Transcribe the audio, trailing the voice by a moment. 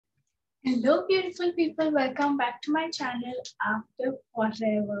Hello, beautiful people. Welcome back to my channel after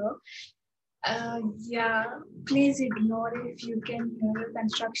forever. Yeah, please ignore if you can hear a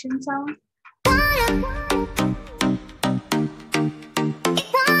construction sound.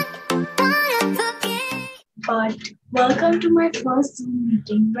 But welcome to my first Zoom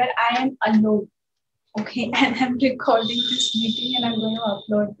meeting where I am alone. Okay, and I'm recording this meeting and I'm going to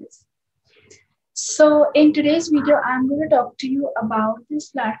upload this. So, in today's video, I'm going to talk to you about this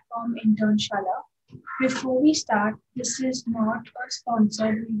platform, Internshala. Before we start, this is not a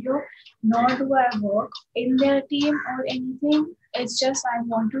sponsored video, nor do I work in their team or anything. It's just I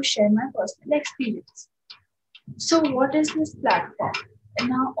want to share my personal experience. So, what is this platform? And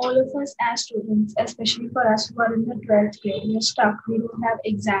now, all of us as students, especially for us who are in the 12th grade, we are stuck. We don't have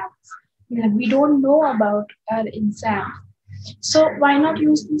exams. We don't know about our exams. So, why not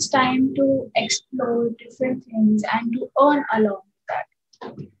use this time to explore different things and to earn along with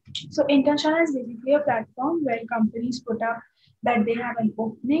that? So Internshala is basically a platform where companies put up that they have an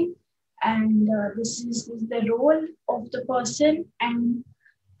opening and this is the role of the person and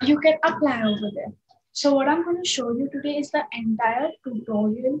you can apply over there. So what I'm going to show you today is the entire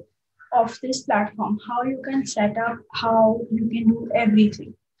tutorial of this platform, how you can set up, how you can do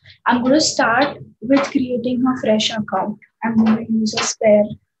everything. I'm going to start with creating a fresh account. I'm going to use a spare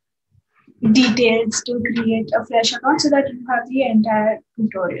details to create a fresh account so that you have the entire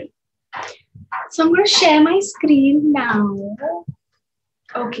tutorial. So I'm going to share my screen now.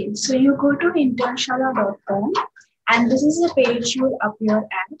 Okay, so you go to internshala.com and this is the page you will appear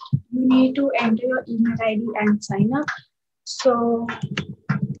at. You need to enter your email ID and sign up. So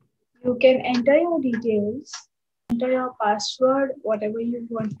you can enter your details, enter your password, whatever you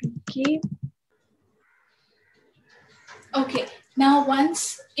want to keep. Okay, now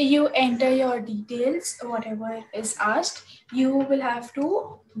once you enter your details, whatever is asked, you will have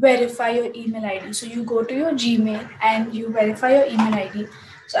to verify your email ID. So you go to your Gmail and you verify your email ID.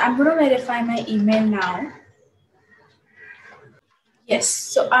 So I'm going to verify my email now. Yes,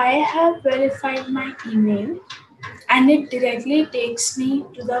 so I have verified my email and it directly takes me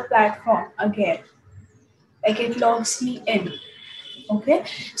to the platform again. Like it logs me in. Okay,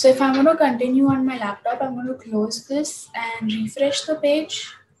 so if I'm going to continue on my laptop, I'm going to close this and refresh the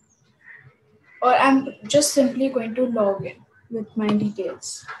page. Or I'm just simply going to log in with my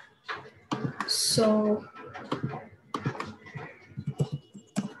details. So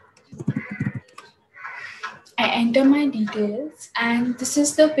I enter my details and this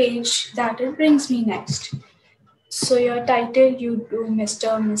is the page that it brings me next. So your title, you do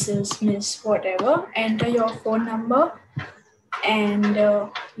Mr., Mrs., Miss, whatever. Enter your phone number and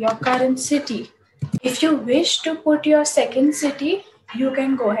your current city. If you wish to put your second city, you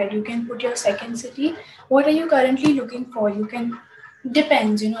can go ahead. You can put your second city. What are you currently looking for? You can,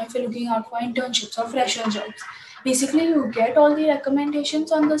 depends, if you're looking out for internships or fresher jobs. Basically, you get all the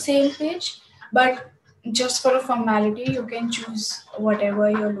recommendations on the same page, but just for a formality, you can choose whatever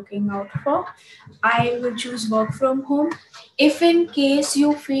you're looking out for. I will choose work from home. If in case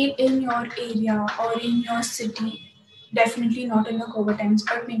you feel in your area or in your city, definitely not in the COVID times,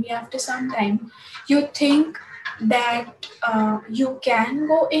 but maybe after some time, you think that you can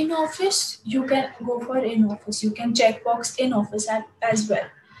go in office, you can go for in office. You can check box in office as well.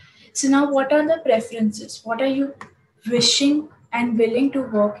 So now what are the preferences? What are you wishing and willing to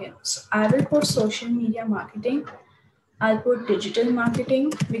work in? So I will put social media marketing. I'll put digital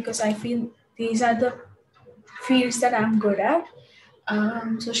marketing because I feel these are the fields that I'm good at.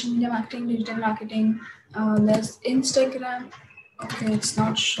 Social media marketing, digital marketing, there's Instagram. Okay, it's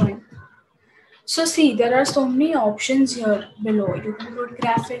not showing. So see, there are so many options here below. You can put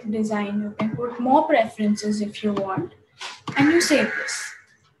graphic design, you can put more preferences if you want, and you save this.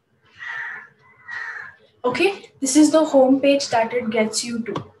 Okay, this is the home page that it gets you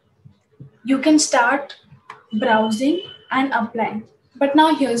to. You can start browsing and applying. But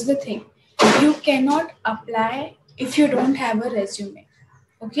now here's the thing. You cannot apply if you don't have a resume.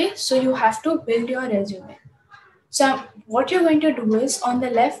 Okay, so you have to build your resume. So what you're going to do is on the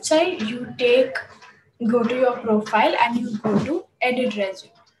left side, go to your profile and you go to edit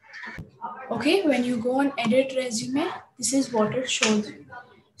resume. Okay, when you go on edit resume, this is what it shows you.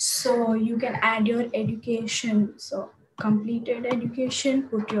 So you can add your education. So completed education,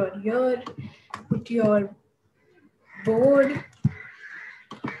 put your year, put your board.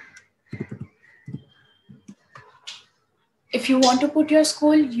 If you want to put your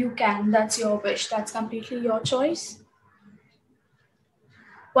school, you can. That's your wish. That's completely your choice.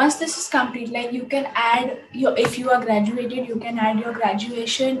 Once this is complete, like you can add your, if you are graduated, you can add your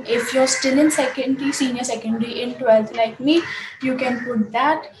graduation. If you're still in secondary, senior secondary in 12th like me, you can put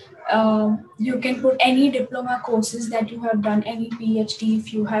that. You can put any diploma courses that you have done, any PhD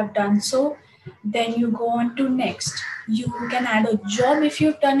if you have done so. Then you go on to next. You can add a job if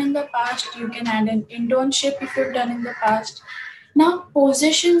you've done in the past. You can add an internship if you've done in the past. Now,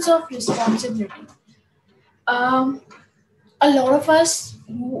 positions of responsibility. Um, a lot of us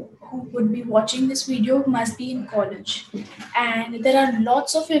who would be watching this video must be in college, and there are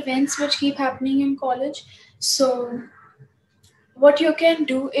lots of events which keep happening in college. So what you can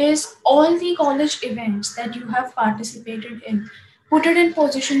do is all the college events that you have participated in, put it in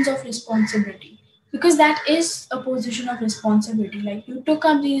positions of responsibility, because that is a position of responsibility. Like you took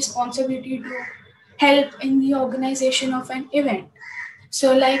up the responsibility to help in the organization of an event.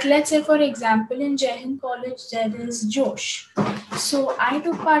 So, like, let's say, for example, in Jain College, there is Josh. So, I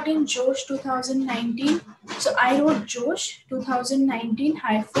took part in Josh 2019. So, I wrote Josh 2019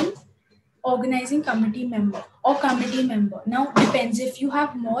 hyphen organizing committee member or committee member. Now, depends, if you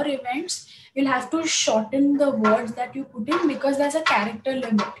have more events, you'll have to shorten the words that you put in, because there's a character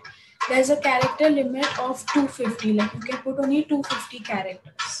limit. There's a character limit of 250, like you can put only 250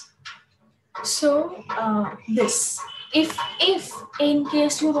 characters. So this, if in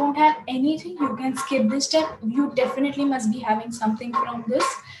case you don't have anything, you can skip this step. You definitely must be having something from this.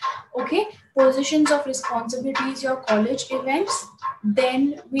 Okay, positions of responsibilities, your college events.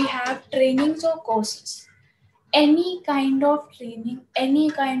 Then we have trainings or courses. Any kind of training,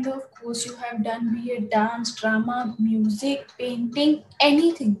 any kind of course you have done, be it dance, drama, music, painting,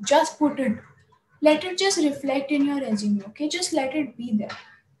 anything, just put it. Let it just reflect in your resume. Okay, just let it be there.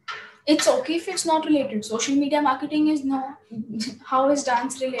 It's okay if it's not related. Social media marketing is no, how is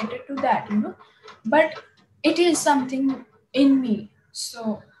dance related to that, but it is something in me,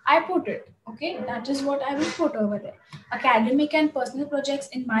 so I put it. Okay, that is what I will put over there. Academic and personal projects,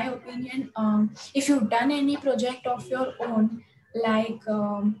 in my opinion, if you've done any project of your own, like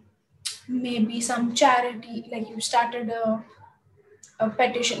maybe some charity, like you started a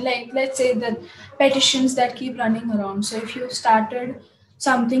petition, like let's say that petitions that keep running around. So if you started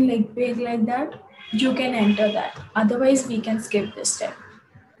something like big like that, you can enter that. Otherwise, we can skip this step.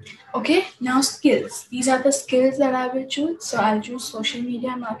 Okay, now skills. These are the skills that I will choose. So I'll choose social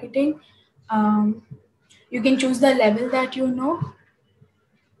media marketing. You can choose the level that you know.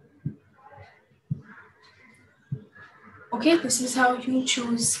 Okay, this is how you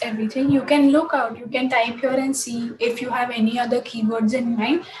choose everything. You can look out, you can type here and see if you have any other keywords in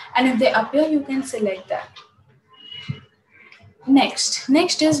mind, and if they appear, you can select that.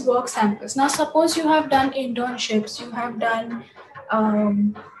 Next is work samples. Now, suppose you have done internships, you have done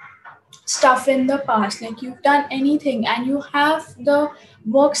stuff in the past, like you've done anything, and you have the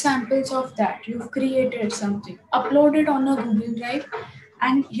work samples of that. You've created something, upload it on a Google Drive,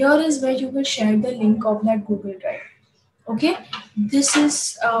 and here is where you will share the link of that Google Drive. Okay, this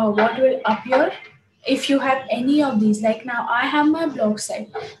is what will appear if you have any of these. Like now, I have my blog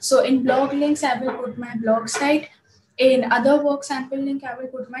site. So in blog links, I will put my blog site. In other work sample link, I will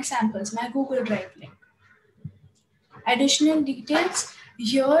put my samples, my Google Drive link. Additional details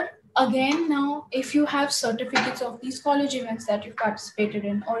here again. Now, if you have certificates of these college events that you participated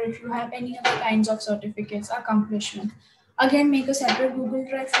in, or if you have any other kinds of certificates, accomplishments, again, make a separate Google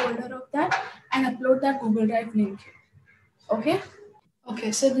Drive folder of that and upload that Google Drive link here. Okay.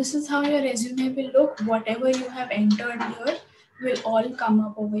 Okay, so this is how your resume will look. Whatever you have entered here will all come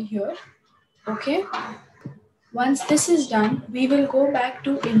up over here. Okay. Once this is done, we will go back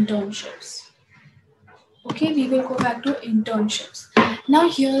to internships. Okay, we will go back to internships. Now,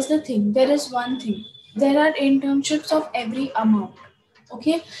 here's the thing. There is one thing. There are internships of every amount.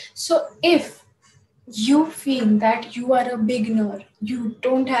 Okay, so if you feel that you are a beginner, you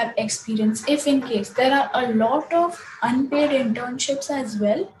don't have experience, if in case there are a lot of unpaid internships as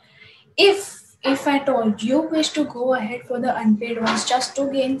well, if at all you wish to go ahead for the unpaid ones just to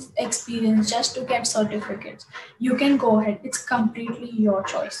gain experience, just to get certificates, you can go ahead. It's completely your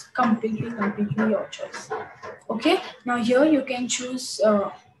choice. Completely your choice. Okay, now here you can choose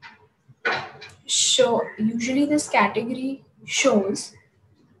show. Usually this category shows.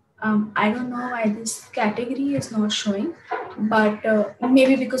 I don't know why this category is not showing, but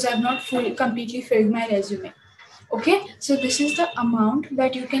maybe because I've not completely filled my resume. Okay, so this is the amount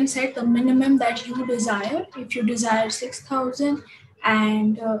that you can set, the minimum that you desire. If you desire 6,000,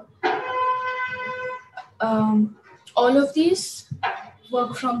 and all of these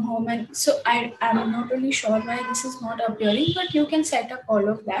work from home, and so I'm not really sure why this is not appearing, but you can set up all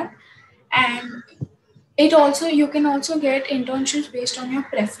of that. And You can also get internships based on your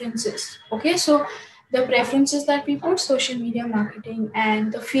preferences. Okay, so the preferences that we put, social media marketing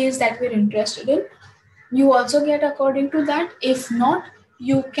and the fields that we're interested in, you also get according to that. If not,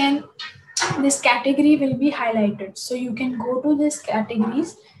 you can, this category will be highlighted, so you can go to these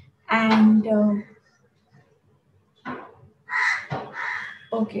categories and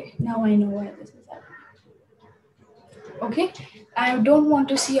okay, now I know why this is happening. Okay, I don't want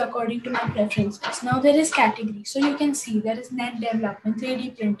to see according to my preferences. Now there is category, so you can see there is net development,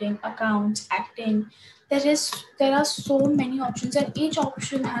 3D printing, accounts, acting. There are so many options, and each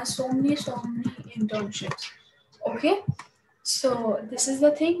option has so many internships. Okay, so this is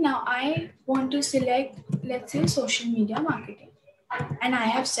the thing. Now I want to select, let's say, social media marketing, and I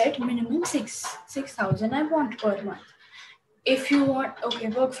have set minimum 6,000 I want per month. If you want, okay,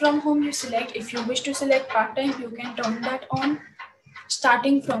 work from home, you select. If you wish to select part time, you can turn that on.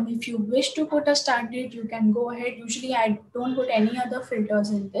 Starting from, if you wish to put a start date, you can go ahead. Usually I don't put any other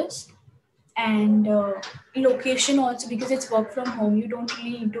filters in this. And location also, because it's work from home, you don't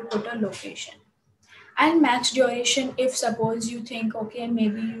really need to put a location. And max duration, if suppose you think, okay,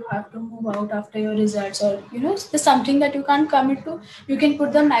 maybe you have to move out after your results, or there's something that you can't commit to, you can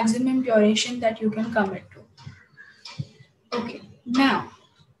put the maximum duration that you can commit to. Okay, now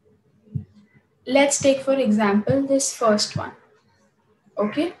let's take for example this first one.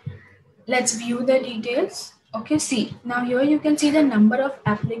 Okay, let's view the details. Okay, see, now here you can see the number of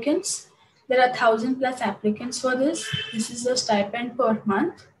applicants. There are 1,000 plus applicants for this. This is the stipend per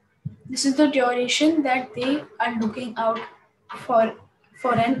month. This is the duration that they are looking out for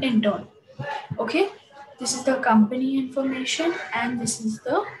an intern. Okay, this is the company information, and this is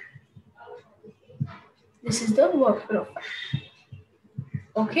the work profile.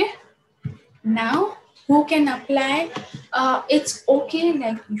 Okay, now who can apply? It's okay,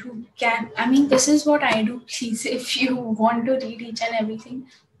 like you can, I mean, this is what I do. Please, if you want to read each and everything,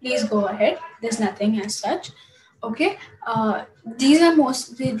 please go ahead. There's nothing as such. Okay, these are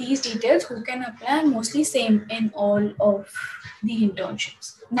these details who can apply are mostly same in all of the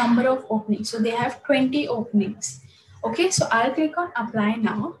internships. Number of openings, so they have 20 openings. Okay, so I'll click on apply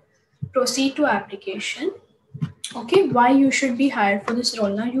now, proceed to application. Okay, why you should be hired for this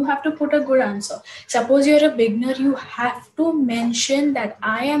role? Now you have to put a good answer. Suppose you're a beginner, you have to mention that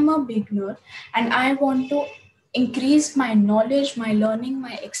I am a beginner and I want to increase my knowledge, my learning,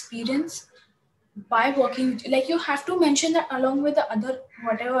 my experience by working. Like, you have to mention that along with the other,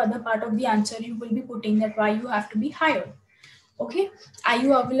 whatever other part of the answer you will be putting, that why you have to be hired. Okay, are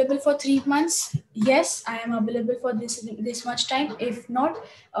you available for 3 months? Yes, I am available for this much time. If not,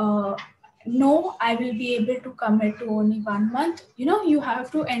 no, I will be able to commit to only 1 month. You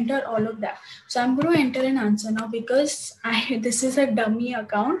have to enter all of that. So I'm going to enter an answer now, because this is a dummy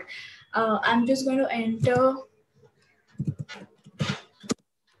account. I'm just going to enter.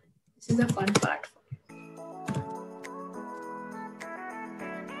 This is the fun part.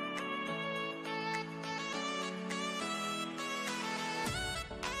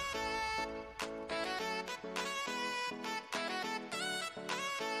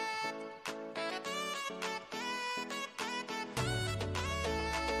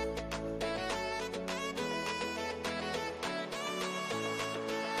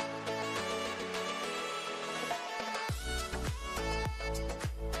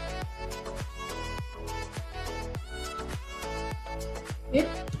 Okay.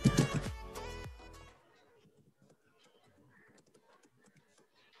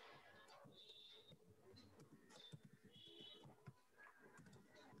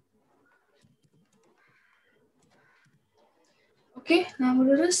 Okay, now I'm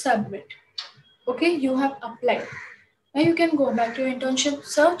going to submit. Okay, you have applied. Now you can go back to your internship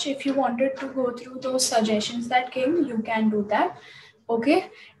search. If you wanted to go through those suggestions that came, you can do that.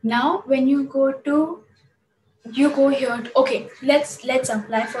 Okay, now when you go here. Okay, let's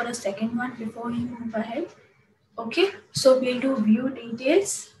apply for a second one before you move ahead. Okay, so we'll do view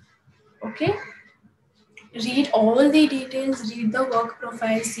details. Okay, read all the details, read the work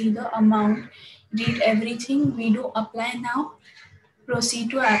profile, see the amount, read everything. We do apply now, proceed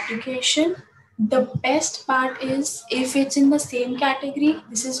to application. The best part is, if it's in the same category,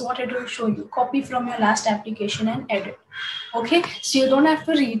 this is what it will show you: copy from your last application and edit. Okay, so you don't have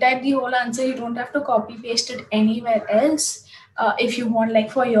to retype the whole answer, you don't have to copy paste it anywhere else. If you want,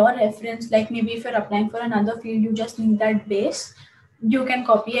 like for your reference, like maybe if you're applying for another field, you just need that base, you can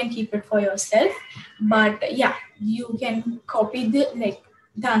copy and keep it for yourself. But yeah, you can copy the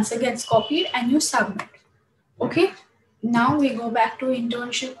answer gets copied and you submit. Okay, now we go back to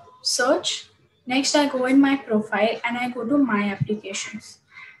internship search. Next, I go in my profile and I go to my applications.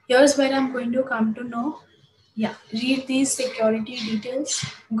 Here's where I'm going to come to know. Yeah, read these security details.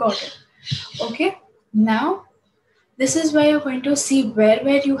 Got it. Okay, now this is where you're going to see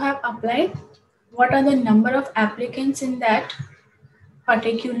where you have applied, what are the number of applicants in that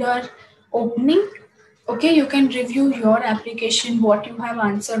particular opening. Okay, you can review your application, what you have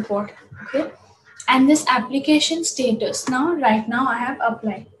answered, what. Okay, and this application status. Now right now I have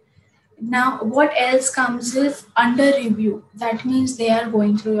applied. Now what else comes is under review. That means they are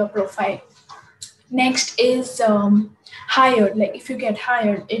going through your profile. Next is hired. Like if you get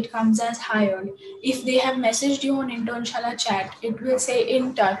hired, it comes as hired. If they have messaged you on Internshala chat, it will say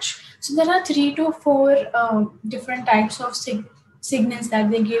in touch. So there are 3 to 4 different types of signals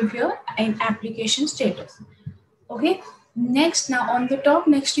that they give here in application status. Okay. Next, now on the top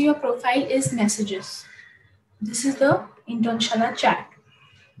next to your profile is messages. This is the Internshala chat.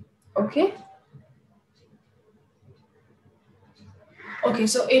 Okay. Okay,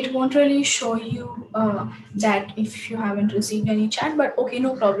 so it won't really show you that if you haven't received any chat, but okay,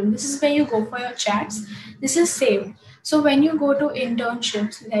 no problem. This is where you go for your chats. This is saved. So when you go to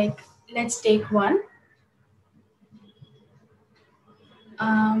internships, like let's take one.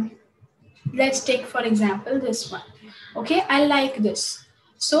 Um, let's take for example this one. Okay, I like this.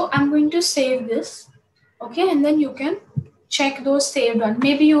 So I'm going to save this. Okay, and then you can check those saved one.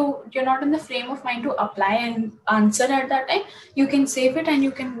 Maybe you're not in the frame of mind to apply and answer at that time. You can save it and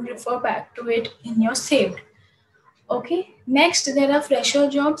you can refer back to it in your saved. Okay, next there are fresher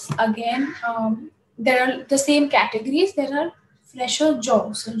jobs. Again, there are the same categories. There are fresher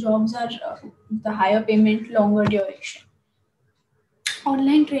jobs. So jobs are the higher payment, longer duration.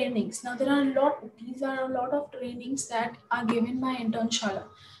 Online trainings. Now there are these are a lot of trainings that are given by Internshala.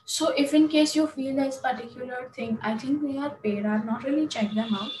 So if in case you feel there's particular thing, I think they are paid. I've not really checked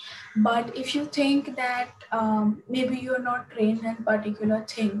them out. But if you think that maybe you're not trained in particular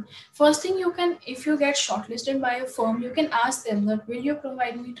thing, first thing you can, if you get shortlisted by a firm, you can ask them that will you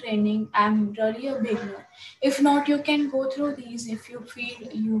provide me training? I'm really a beginner. If not, you can go through these. If you feel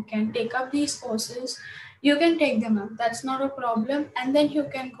you can take up these courses, you can take them up. That's not a problem. And then you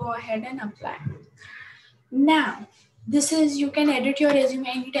can go ahead and apply. Now, this is, you can edit your resume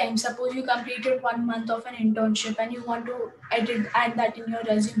anytime. Suppose you completed 1 month of an internship and you want to add that in your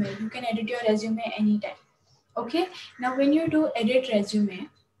resume. You can edit your resume anytime. Okay. Now, when you do edit resume,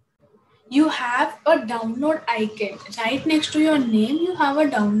 you have a download icon. Right next to your name, you have a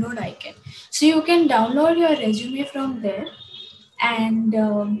download icon. So you can download your resume from there, and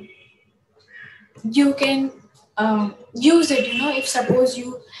you can use it. If suppose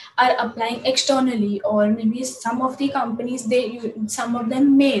you are applying externally, or maybe some of the companies, some of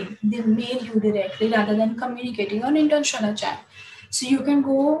them they mail you directly rather than communicating on Internshala chat. So you can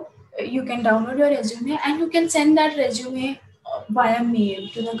download your resume and you can send that resume via mail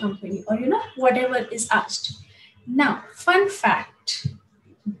to the company, or whatever is asked. Now, fun fact,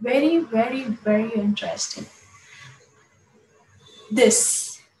 very very very interesting.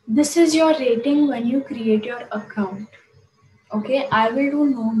 This is your rating when you create your account. Okay, I will do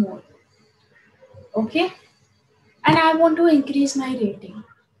no more. Okay, and I want to increase my rating.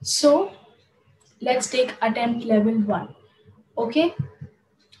 So let's take attempt level 1. Okay,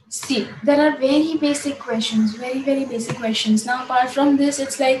 see, there are very basic questions, very very basic questions. Now apart from this,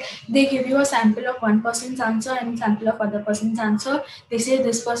 it's like they give you a sample of one person's answer and sample of other person's answer. They say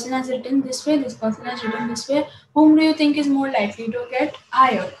this person has written this way, this person has written this way. Whom do you think is more likely to get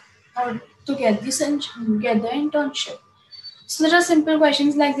hired or to get get the internship? So there are simple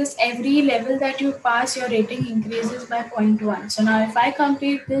questions like this. Every level that you pass, your rating increases by 0.1. So now if I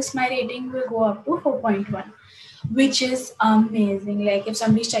complete this, my rating will go up to 4.1, which is amazing. Like if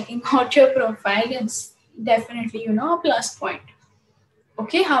somebody's checking out your profile, it's definitely, a plus point.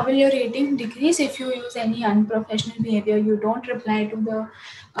 Okay, how will your rating decrease? If you use any unprofessional behavior, you don't reply to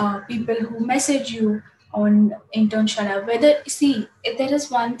the people who message you on Internshala. If there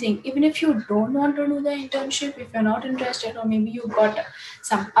is one thing, even if you don't want to do the internship, if you're not interested, or maybe you got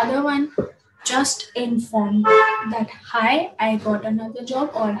some other one, just inform that, hi, I got another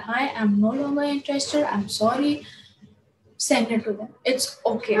job, or hi, I'm no longer interested, I'm sorry. Send it to them. It's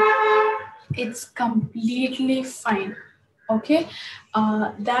okay. It's completely fine. Okay,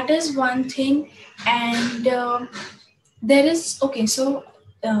 that is one thing. And there is, okay, so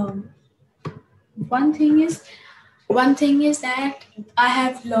one thing is that I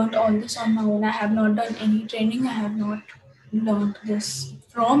have learned all this on my own. I have not done any training. I have not learned this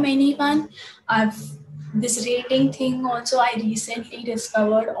from anyone. This rating thing also I recently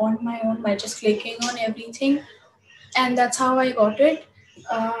discovered on my own by just clicking on everything, and that's how I got it.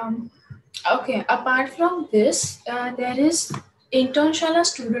 Okay, apart from this, there is Internshala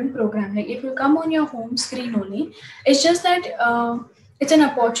student program. Like it will come on your home screen only. It's just that it's an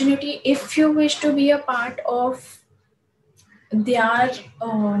opportunity if you wish to be a part of their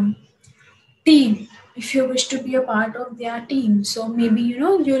team. If you wish to be a part of their team, so maybe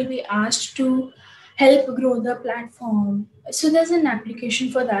you'll be asked to help grow the platform. So there's an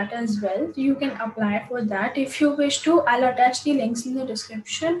application for that as well. You can apply for that if you wish to. I'll attach the links in the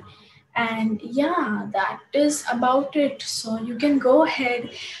description. And yeah, that is about it. So you can go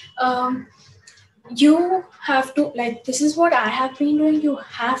ahead. um, you have to, like, this is what I have been doing. You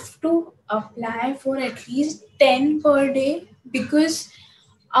have to apply for at least 10 per day, because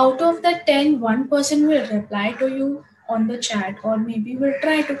out of the 10, one person will reply to you on the chat, or maybe will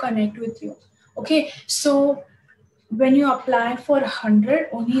try to connect with you. Okay, so when you apply for 100,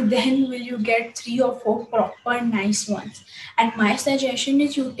 only then will you get 3 or 4 proper nice ones. And my suggestion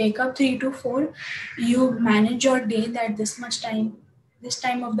is you take up 3 to 4. You manage your day, that this much time, this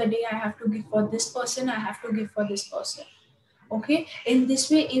time of the day I have to give for this person, I have to give for this person. Okay, in this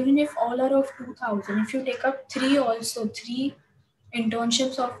way, even if all are of 2000, if you take up 3, also 3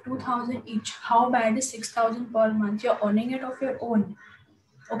 internships of 2000 each, how bad is 6000 per month? You're earning it of your own.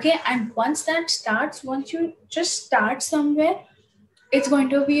 Okay, and once that starts, once you just start somewhere, it's going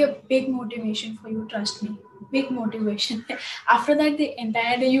to be a big motivation for you, trust me. Big motivation. After that, the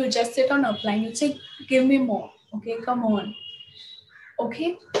entire day you just sit on applying, you say, give me more. Okay, come on.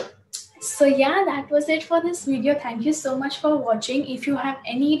 Okay, so yeah, that was it for this video. Thank you so much for watching. If you have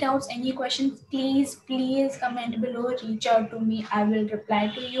any doubts, any questions, please comment below, reach out to me, I will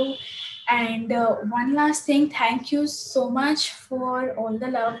reply to you. And one last thing, thank you so much for all the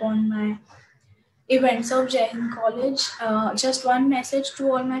love on my events of Jai Hind College. Just one message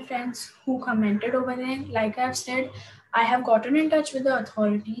to all my friends who commented over there. Like I've said, I have gotten in touch with the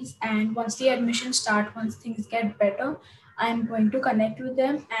authorities, and once the admissions start, once things get better, I'm going to connect with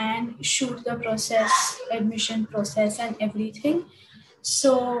them and shoot the process, admission process, and everything.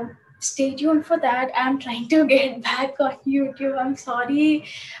 So stay tuned for that. I'm trying to get back on YouTube. I'm sorry,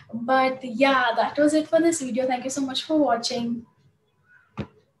 but yeah, that was it for this video. Thank you so much for watching.